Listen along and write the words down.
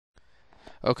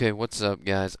Okay, what's up,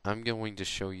 guys? I'm going to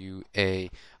show you a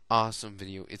awesome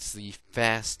video. It's the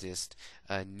fastest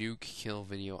nuke kill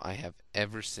video I have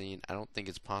ever seen. I don't think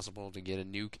it's possible to get a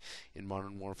nuke in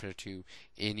Modern Warfare 2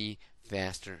 any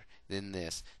faster than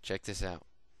this. Check this out.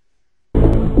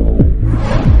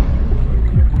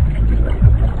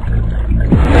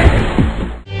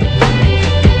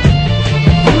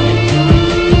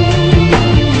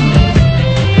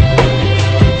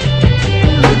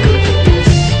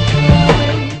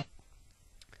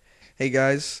 Hey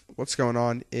guys, what's going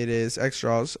on? It is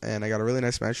Xjawz, and I got a really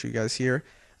nice match for you guys here.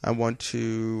 I want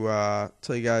to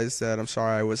tell you guys that I'm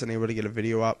sorry I wasn't able to get a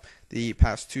video up the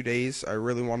past 2 days. I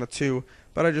really wanted to,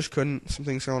 but I just couldn't.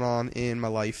 Something's going on in my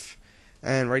life.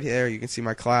 And right there you can see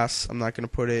my class. I'm not going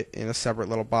to put it in a separate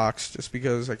little box just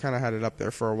because I kind of had it up there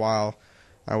for a while.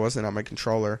 I wasn't on my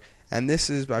controller. And this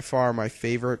is by far my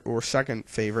favorite or second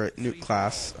favorite nuke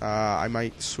class. I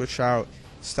might switch out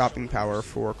stopping power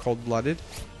for cold-blooded.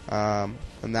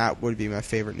 And that would be my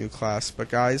favorite new class. But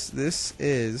guys, this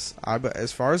is,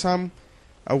 as far as I'm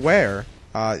aware,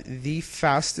 the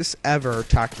fastest ever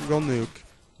tactical nuke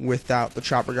without the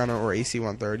chopper gunner or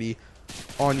AC-130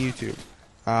 on YouTube.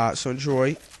 So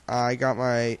enjoy.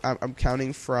 I'm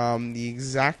counting from the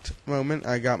exact moment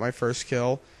I got my first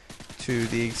kill to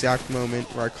the exact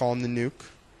moment where I call in the nuke.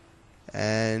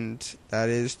 And that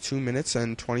is 2 minutes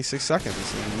and 26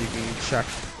 seconds. And you can check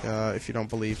if you don't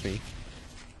believe me.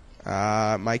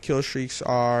 My kill streaks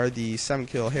are the 7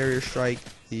 kill Harrier Strike,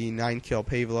 the 9 kill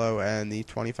Pavlo, and the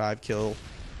 25 kill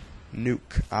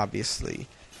Nuke, obviously.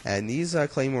 And these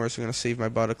Claymores are going to save my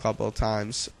butt a couple of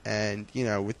times. And, you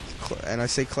know, and I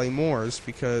say Claymores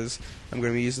because I'm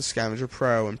going to be using Scavenger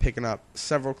Pro and picking up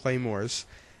several Claymores.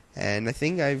 And I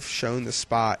think I've shown the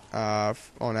spot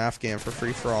on Afghan for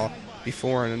free-for-all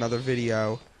before in another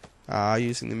video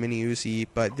using the mini Uzi,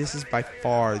 but this is by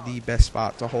far the best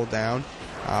spot to hold down.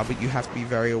 But you have to be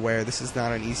very aware this is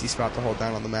not an easy spot to hold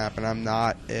down on the map, and I'm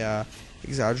not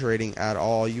exaggerating at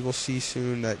all. You will see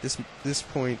soon that this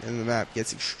point in the map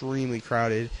gets extremely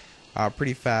crowded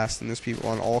pretty fast, and there's people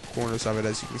on all corners of it.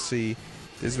 As you can see,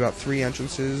 there's about 3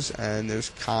 entrances, and there's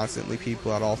constantly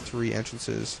people at all 3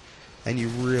 entrances, and you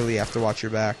really have to watch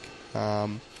your back.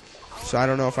 So I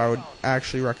don't know if I would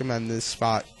actually recommend this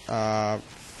spot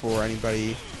for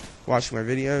anybody watching my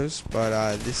videos,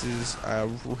 but this is a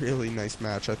really nice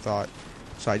match, I thought,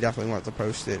 so I definitely want to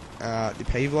post it. The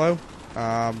Pavlo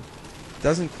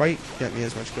doesn't quite get me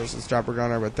as much kills as Chopper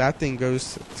Gunner, but that thing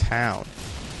goes to town.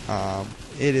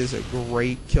 It is a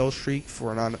great kill streak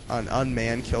for an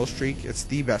unmanned kill streak. It's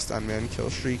the best unmanned kill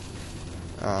streak.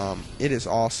 It is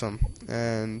awesome,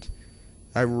 and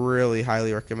I really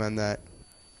highly recommend that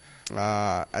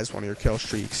as one of your kill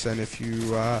streaks. And if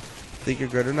you think you're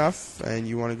good enough and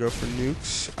you want to go for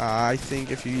nukes, I think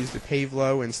if you use the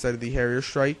Pavlo instead of the Harrier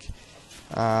Strike,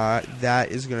 that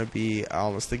is going to be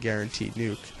almost a guaranteed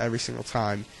nuke every single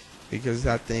time, because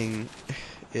that thing,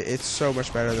 it's so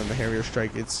much better than the Harrier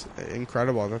Strike. It's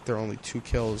incredible that they're only 2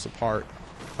 kills apart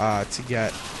to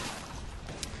get.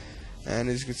 And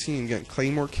as you can see, I'm getting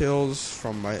Claymore kills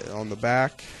from on the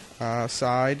back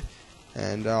side.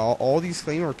 And all these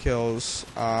Claymore kills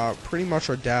pretty much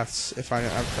are deaths if I don't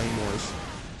have Claymores.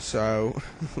 So,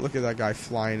 look at that guy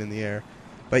flying in the air.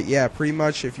 But yeah, pretty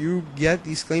much if you get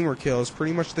these Claymore kills,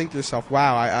 pretty much think to yourself,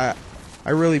 wow, I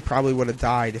really probably would have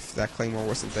died if that Claymore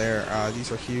wasn't there. These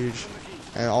are huge.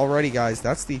 And already, guys,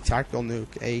 that's the tactical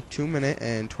nuke. A 2 minute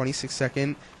and 26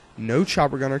 second no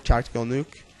chopper gunner tactical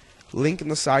nuke. Link in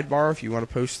the sidebar if you want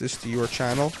to post this to your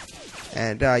channel.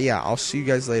 And yeah, I'll see you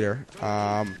guys later.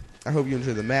 I hope you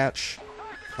enjoyed the match.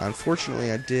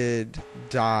 Unfortunately, I did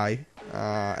die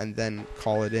and then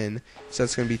call it in, so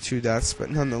it's going to be 2 deaths.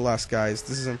 But nonetheless, guys,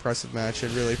 this is an impressive match.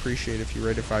 I'd really appreciate it if you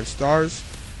rated 5 stars,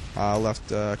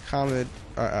 left a comment,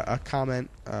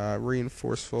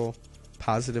 reinforceful,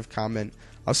 positive comment.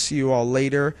 I'll see you all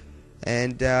later.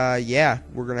 And yeah,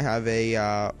 we're going to have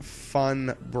a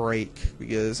fun break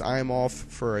because I'm off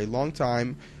for a long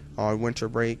time on winter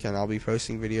break, and I'll be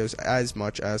posting videos as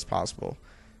much as possible.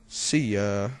 See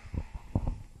ya.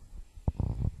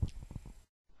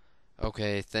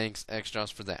 Okay, thanks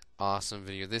Xjawz for that awesome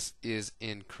video. This is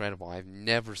incredible. I've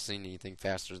never seen anything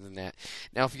faster than that.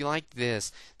 Now, if you like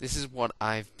this is what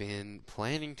I've been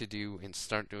planning to do and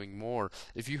start doing more.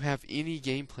 If you have any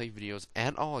gameplay videos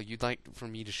at all you'd like for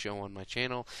me to show on my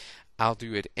channel, I'll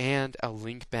do it, and I'll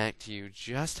link back to you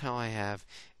just how I have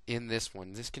in this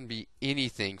one. This can be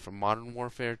anything from Modern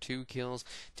Warfare 2 kills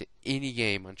to any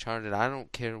game, Uncharted. I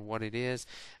don't care what it is.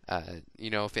 You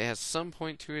know, if it has some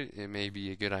point to it, it may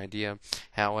be a good idea.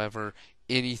 However,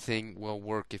 anything will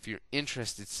work. If you're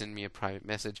interested, send me a private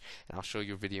message and I'll show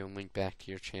your video and link back to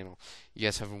your channel. You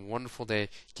guys have a wonderful day.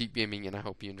 Keep gaming, and I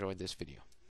hope you enjoyed this video.